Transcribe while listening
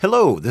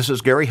Hello, this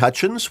is Gary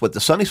Hutchins with the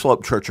Sunny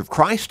Slope Church of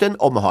Christ in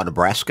Omaha,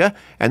 Nebraska,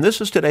 and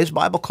this is today's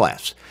Bible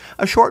class,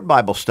 a short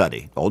Bible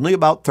study, only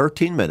about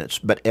 13 minutes,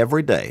 but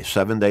every day,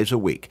 7 days a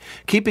week,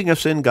 keeping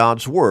us in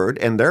God's Word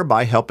and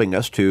thereby helping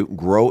us to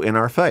grow in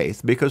our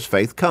faith, because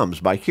faith comes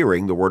by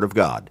hearing the Word of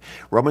God.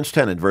 Romans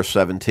 10 and verse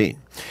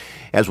 17,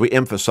 as we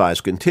emphasize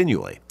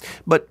continually.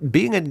 But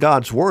being in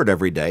God's Word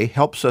every day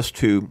helps us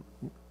to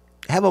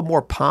have a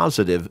more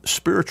positive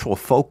spiritual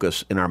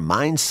focus in our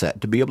mindset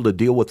to be able to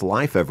deal with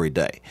life every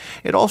day.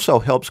 It also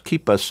helps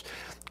keep us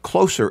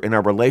closer in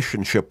our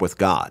relationship with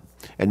God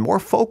and more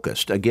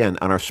focused, again,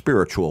 on our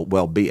spiritual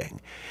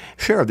well-being.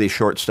 Share these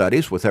short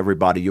studies with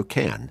everybody you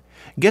can.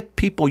 Get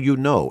people you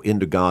know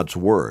into God's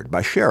Word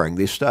by sharing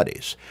these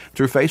studies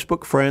through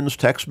Facebook friends,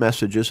 text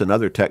messages, and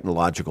other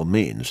technological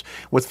means,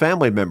 with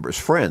family members,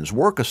 friends,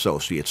 work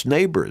associates,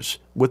 neighbors,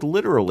 with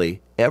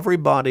literally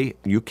everybody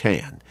you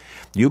can.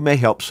 You may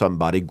help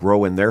somebody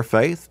grow in their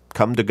faith,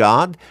 come to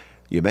God.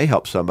 You may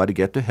help somebody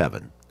get to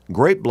heaven.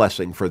 Great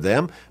blessing for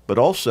them, but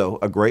also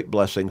a great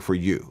blessing for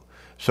you.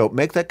 So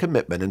make that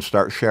commitment and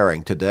start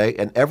sharing today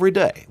and every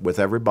day with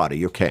everybody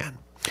you can.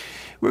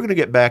 We're going to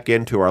get back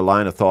into our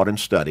line of thought and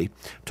study,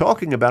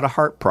 talking about a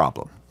heart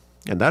problem.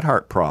 And that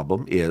heart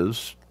problem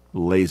is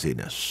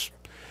laziness.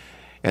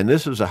 And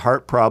this is a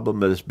heart problem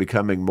that is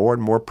becoming more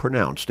and more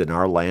pronounced in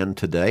our land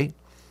today.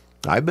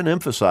 I've been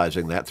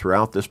emphasizing that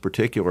throughout this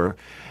particular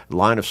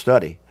line of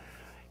study.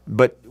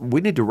 But we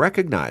need to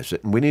recognize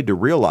it, and we need to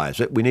realize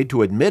it, we need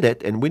to admit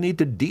it, and we need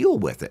to deal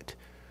with it.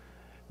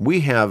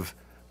 We have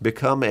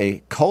become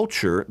a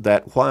culture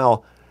that,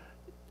 while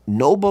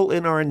noble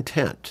in our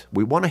intent,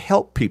 we want to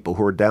help people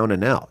who are down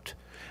and out.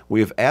 We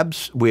have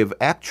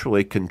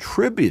actually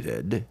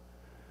contributed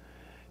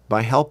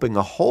by helping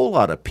a whole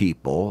lot of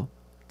people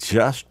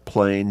just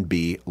plain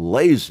be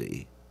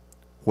lazy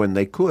when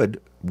they could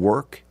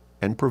work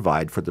and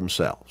provide for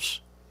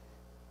themselves.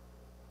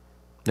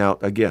 Now,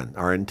 again,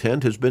 our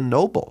intent has been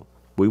noble.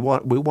 We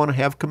want to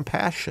have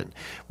compassion.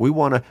 We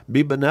want to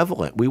be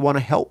benevolent. We want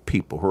to help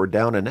people who are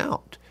down and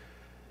out.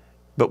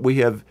 But we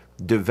have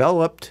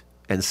developed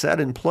and set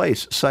in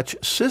place such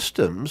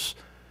systems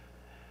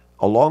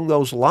along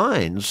those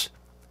lines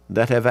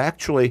that have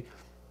actually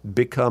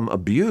become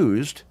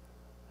abused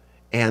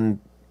and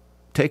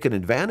taken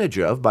advantage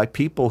of by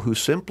people who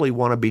simply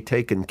want to be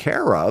taken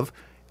care of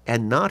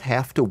and not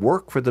have to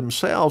work for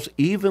themselves,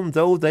 even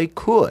though they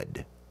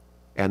could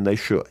and they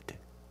should.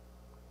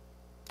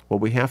 Well,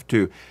 we have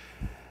to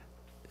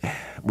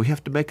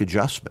make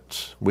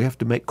adjustments. We have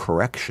to make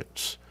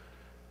corrections.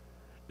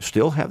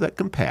 Still have that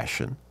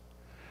compassion,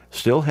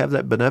 still have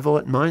that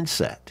benevolent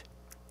mindset,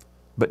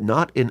 but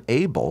not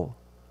enable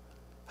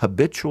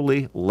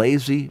habitually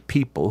lazy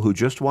people who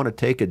just want to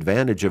take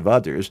advantage of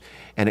others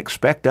and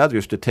expect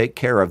others to take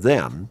care of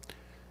them.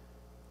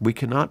 We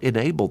cannot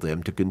enable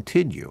them to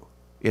continue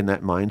in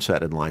that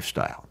mindset and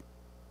lifestyle.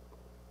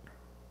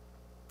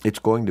 It's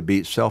going to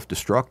be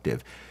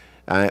self-destructive.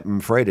 I'm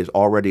afraid it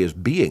already is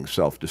being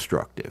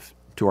self-destructive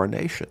to our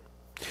nation.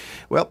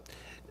 Well,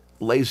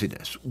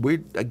 laziness. We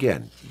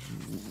don't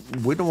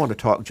want to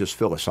talk just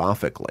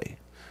philosophically.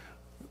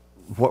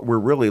 What we're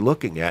really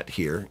looking at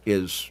here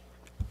is,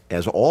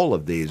 as all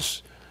of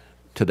these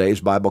today's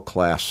Bible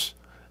class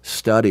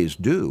studies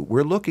do,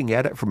 we're looking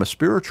at it from a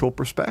spiritual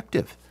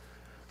perspective.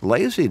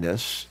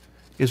 Laziness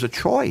is a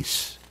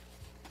choice.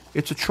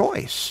 It's a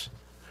choice.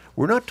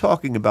 We're not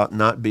talking about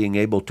not being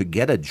able to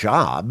get a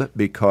job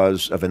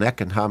because of an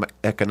economic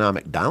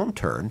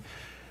downturn.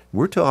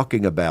 We're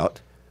talking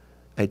about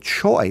a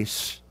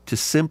choice to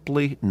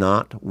simply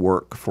not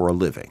work for a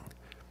living.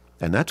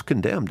 And that's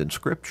condemned in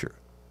Scripture.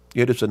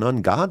 It is an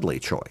ungodly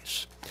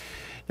choice.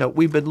 Now,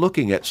 we've been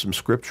looking at some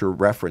Scripture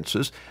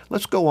references.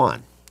 Let's go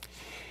on.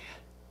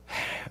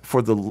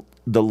 For the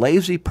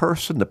lazy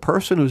person, the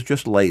person who's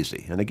just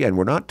lazy, and again,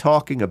 we're not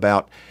talking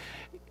about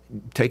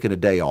taking a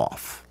day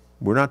off.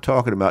 We're not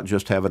talking about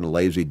just having a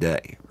lazy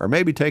day, or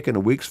maybe taking a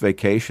week's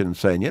vacation and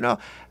saying,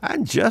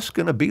 I'm just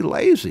going to be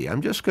lazy.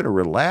 I'm just going to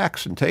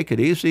relax and take it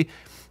easy.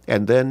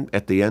 And then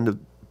at the end of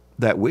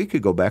that week, you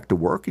go back to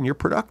work and you're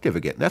productive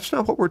again. That's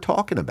not what we're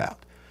talking about.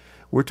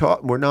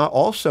 We're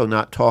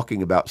not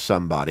talking about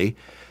somebody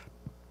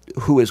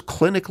who is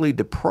clinically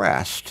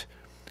depressed,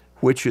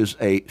 which is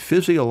a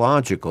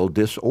physiological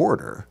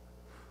disorder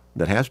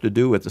that has to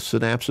do with the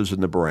synapses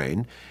in the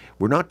brain.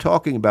 We're not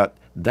talking about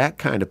that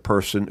kind of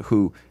person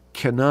who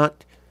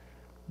cannot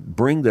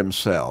bring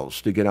themselves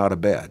to get out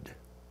of bed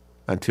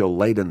until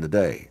late in the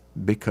day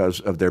because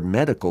of their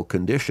medical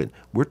condition.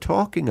 We're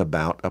talking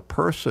about a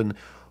person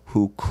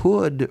who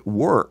could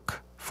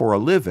work for a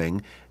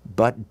living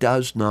but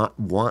does not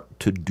want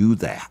to do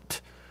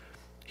that.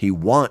 He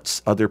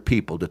wants other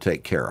people to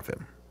take care of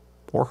him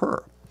or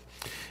her.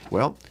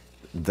 Well,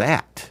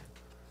 that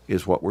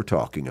is what we're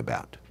talking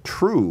about.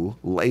 True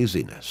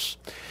laziness.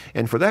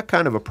 And for that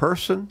kind of a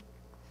person,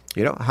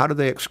 how do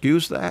they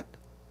excuse that?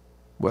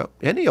 Well,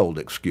 any old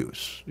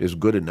excuse is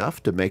good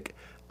enough to make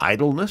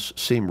idleness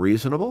seem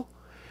reasonable.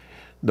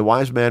 The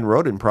wise man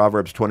wrote in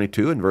Proverbs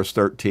 22 and verse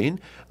 13,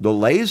 the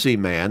lazy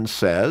man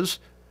says,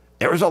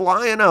 There is a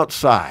lion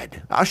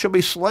outside. I shall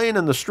be slain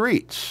in the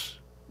streets.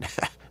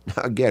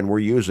 Now, again, we're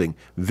using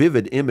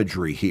vivid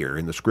imagery here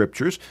in the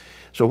scriptures.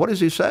 So what is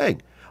he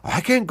saying?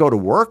 I can't go to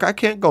work. I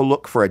can't go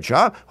look for a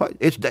job.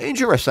 It's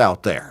dangerous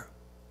out there.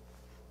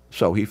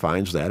 So he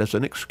finds that as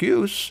an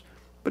excuse,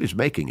 but he's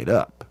making it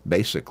up,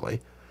 basically,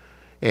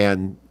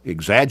 and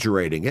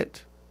exaggerating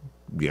it,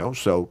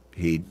 so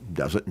he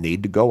doesn't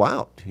need to go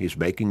out. He's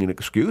making an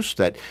excuse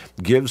that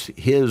gives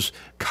his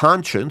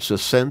conscience a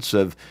sense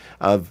of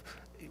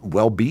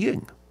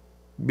well-being.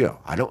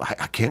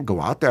 I can't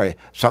go out there.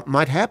 Something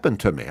might happen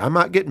to me. I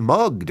might get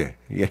mugged.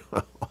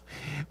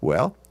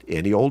 Well,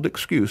 any old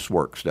excuse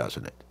works,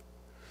 doesn't it?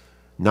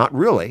 Not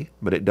really,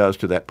 but it does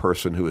to that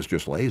person who is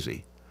just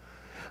lazy.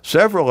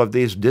 Several of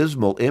these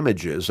dismal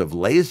images of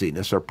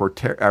laziness are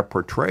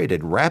portrayed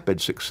in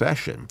rapid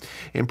succession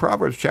in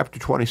Proverbs chapter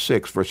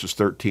 26, verses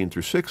 13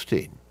 through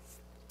 16.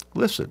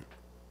 Listen.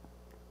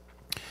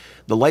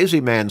 The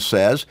lazy man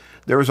says,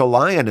 there is a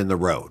lion in the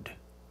road.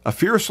 A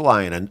fierce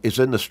lion is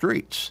in the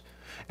streets.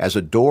 As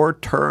a door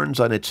turns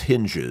on its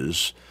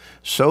hinges,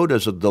 so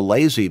does the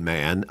lazy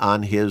man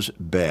on his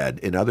bed.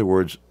 In other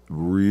words,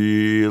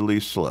 really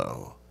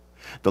slow.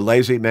 The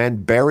lazy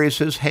man buries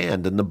his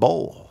hand in the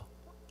bowl.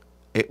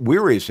 It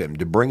wearies him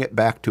to bring it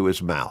back to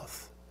his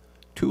mouth.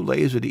 Too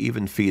lazy to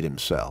even feed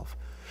himself.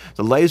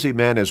 The lazy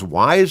man is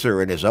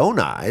wiser in his own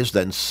eyes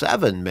than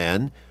 7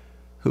 men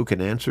who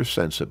can answer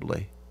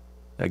sensibly.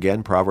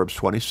 Again, Proverbs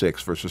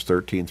 26, verses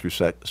 13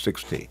 through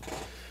 16.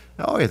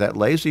 Oh, yeah, that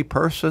lazy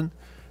person,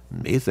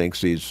 he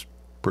thinks he's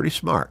pretty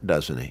smart,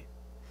 doesn't he?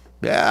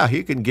 Yeah,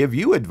 he can give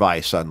you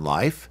advice on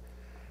life.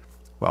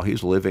 Well,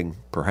 he's living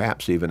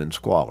perhaps even in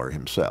squalor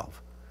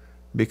himself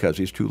because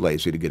he's too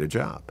lazy to get a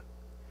job.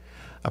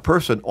 A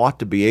person ought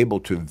to be able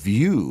to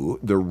view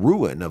the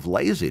ruin of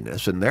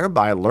laziness and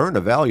thereby learn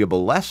a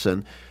valuable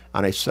lesson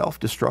on a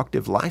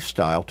self-destructive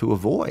lifestyle to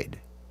avoid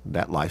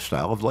that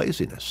lifestyle of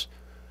laziness.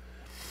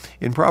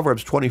 In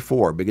Proverbs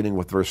 24, beginning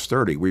with verse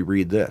 30, we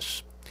read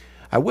this,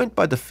 I went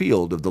by the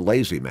field of the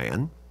lazy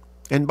man,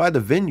 and by the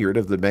vineyard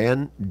of the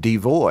man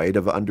devoid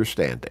of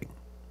understanding.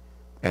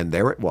 And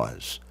there it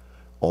was,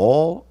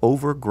 all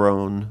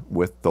overgrown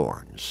with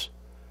thorns.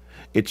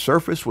 Its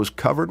surface was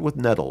covered with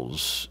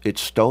nettles.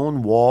 Its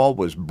stone wall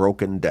was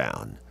broken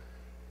down.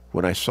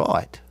 When I saw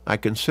it, I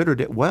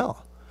considered it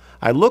well.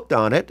 I looked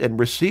on it and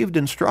received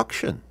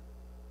instruction.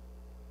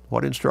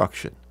 What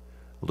instruction?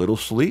 A little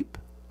sleep,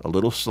 a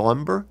little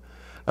slumber,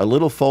 a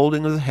little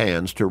folding of the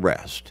hands to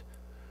rest.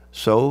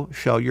 So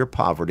shall your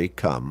poverty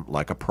come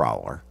like a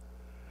prowler,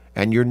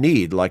 and your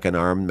need like an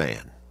armed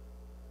man.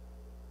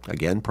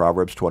 Again,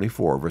 Proverbs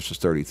 24, verses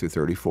 30 through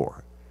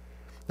 34.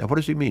 Now, what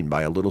does he mean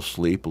by a little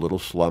sleep, a little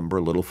slumber,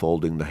 a little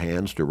folding the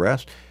hands to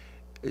rest?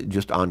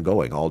 Just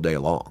ongoing all day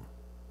long.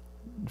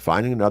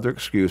 Finding another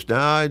excuse. No,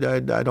 I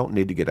don't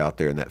need to get out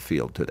there in that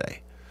field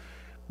today.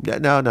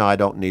 No, I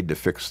don't need to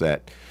fix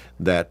that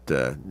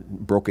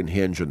broken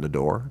hinge in the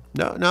door.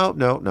 No,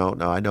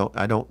 I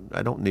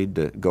don't need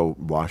to go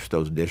wash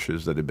those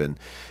dishes that have been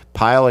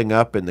piling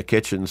up in the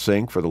kitchen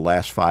sink for the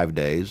last 5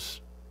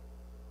 days.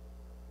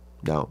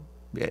 No,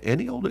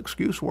 any old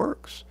excuse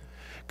works.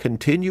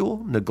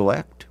 Continual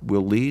neglect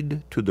will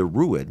lead to the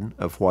ruin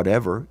of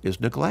whatever is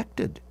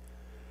neglected.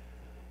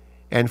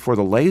 And for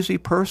the lazy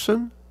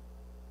person,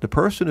 the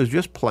person who's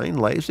just plain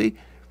lazy,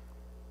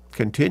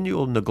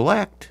 continual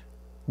neglect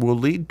will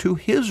lead to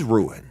his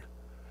ruin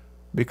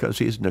because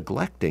he's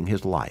neglecting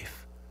his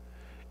life.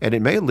 And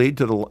it may lead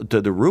to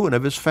the ruin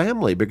of his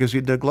family because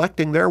he's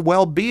neglecting their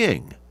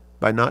well-being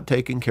by not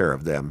taking care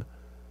of them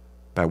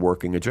by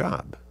working a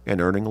job and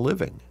earning a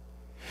living.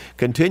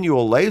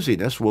 Continual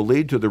laziness will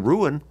lead to the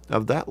ruin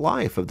of that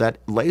life, of that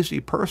lazy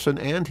person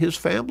and his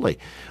family.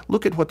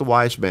 Look at what the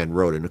wise man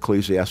wrote in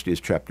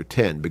Ecclesiastes chapter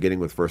 10, beginning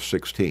with verse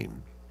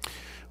 16.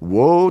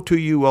 Woe to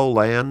you, O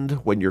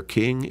land, when your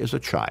king is a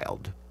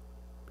child,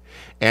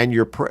 and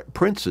your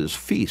princes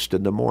feast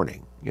in the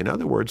morning. In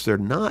other words, they're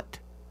not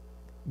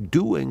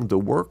doing the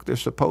work they're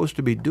supposed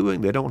to be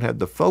doing. They don't have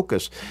the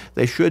focus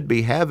they should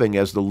be having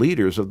as the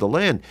leaders of the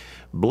land.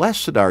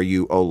 Blessed are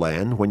you, O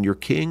land, when your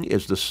king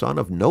is the son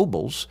of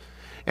nobles,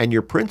 and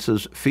your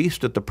princes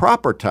feast at the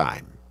proper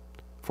time,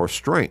 for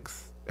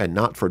strength and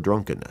not for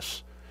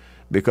drunkenness.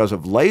 Because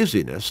of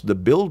laziness, the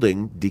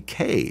building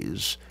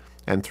decays,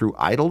 and through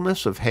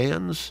idleness of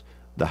hands,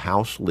 the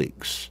house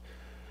leaks.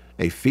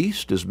 A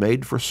feast is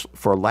made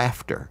for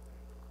laughter,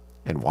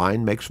 and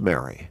wine makes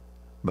merry,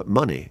 but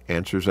money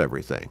answers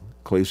everything.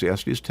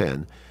 Ecclesiastes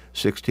 10,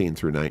 16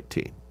 through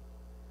 19.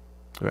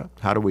 Well,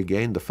 how do we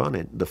gain the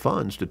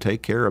funds to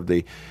take care of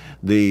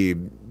the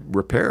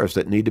repairs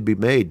that need to be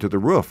made to the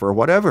roof or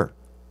whatever?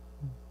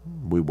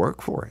 We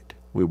work for it.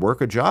 We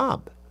work a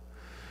job.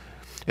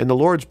 In the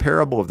Lord's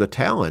parable of the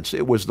talents,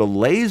 it was the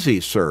lazy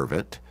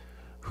servant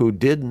who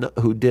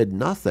did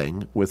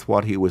nothing with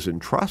what he was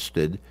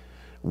entrusted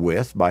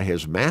with by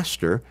his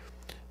master,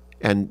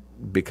 and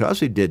because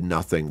he did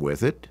nothing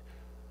with it,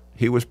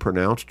 he was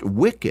pronounced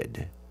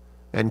wicked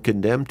and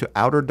condemned to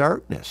outer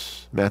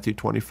darkness. Matthew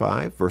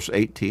 25, verse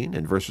 18,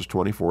 and verses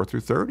 24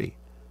 through 30.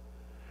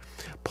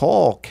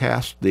 Paul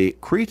cast the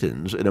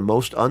Cretans in a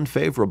most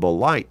unfavorable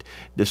light,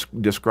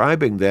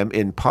 describing them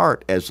in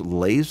part as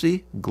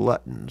lazy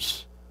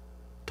gluttons.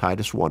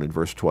 Titus 1 and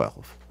verse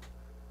 12.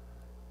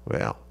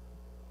 Well,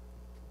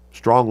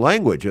 strong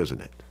language, isn't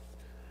it?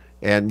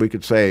 And we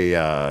could say,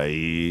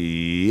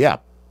 yeah,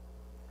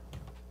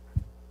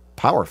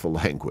 powerful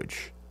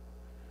language.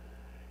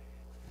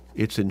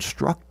 It's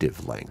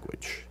instructive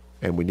language,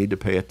 and we need to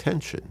pay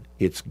attention.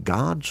 It's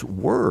God's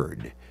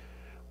word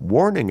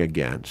warning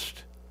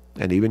against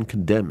and even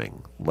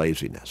condemning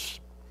laziness.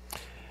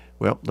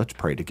 Well, let's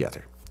pray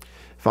together.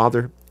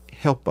 Father,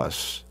 help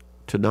us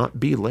to not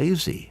be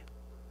lazy.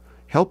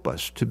 Help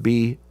us to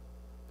be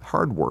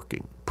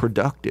hardworking,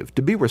 productive,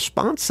 to be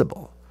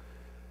responsible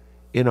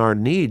in our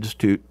needs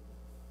to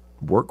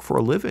work for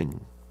a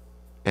living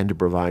and to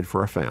provide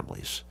for our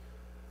families.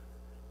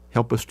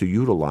 Help us to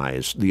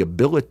utilize the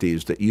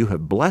abilities that you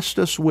have blessed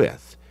us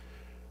with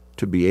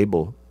to be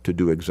able to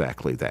do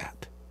exactly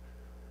that.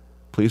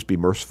 Please be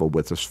merciful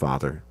with us,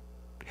 Father.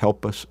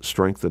 Help us,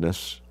 strengthen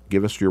us,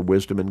 give us your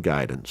wisdom and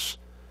guidance.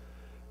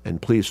 And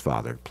please,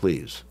 Father,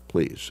 please,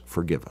 please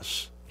forgive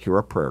us. Hear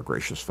our prayer,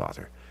 gracious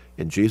Father.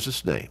 In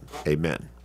Jesus' name, amen.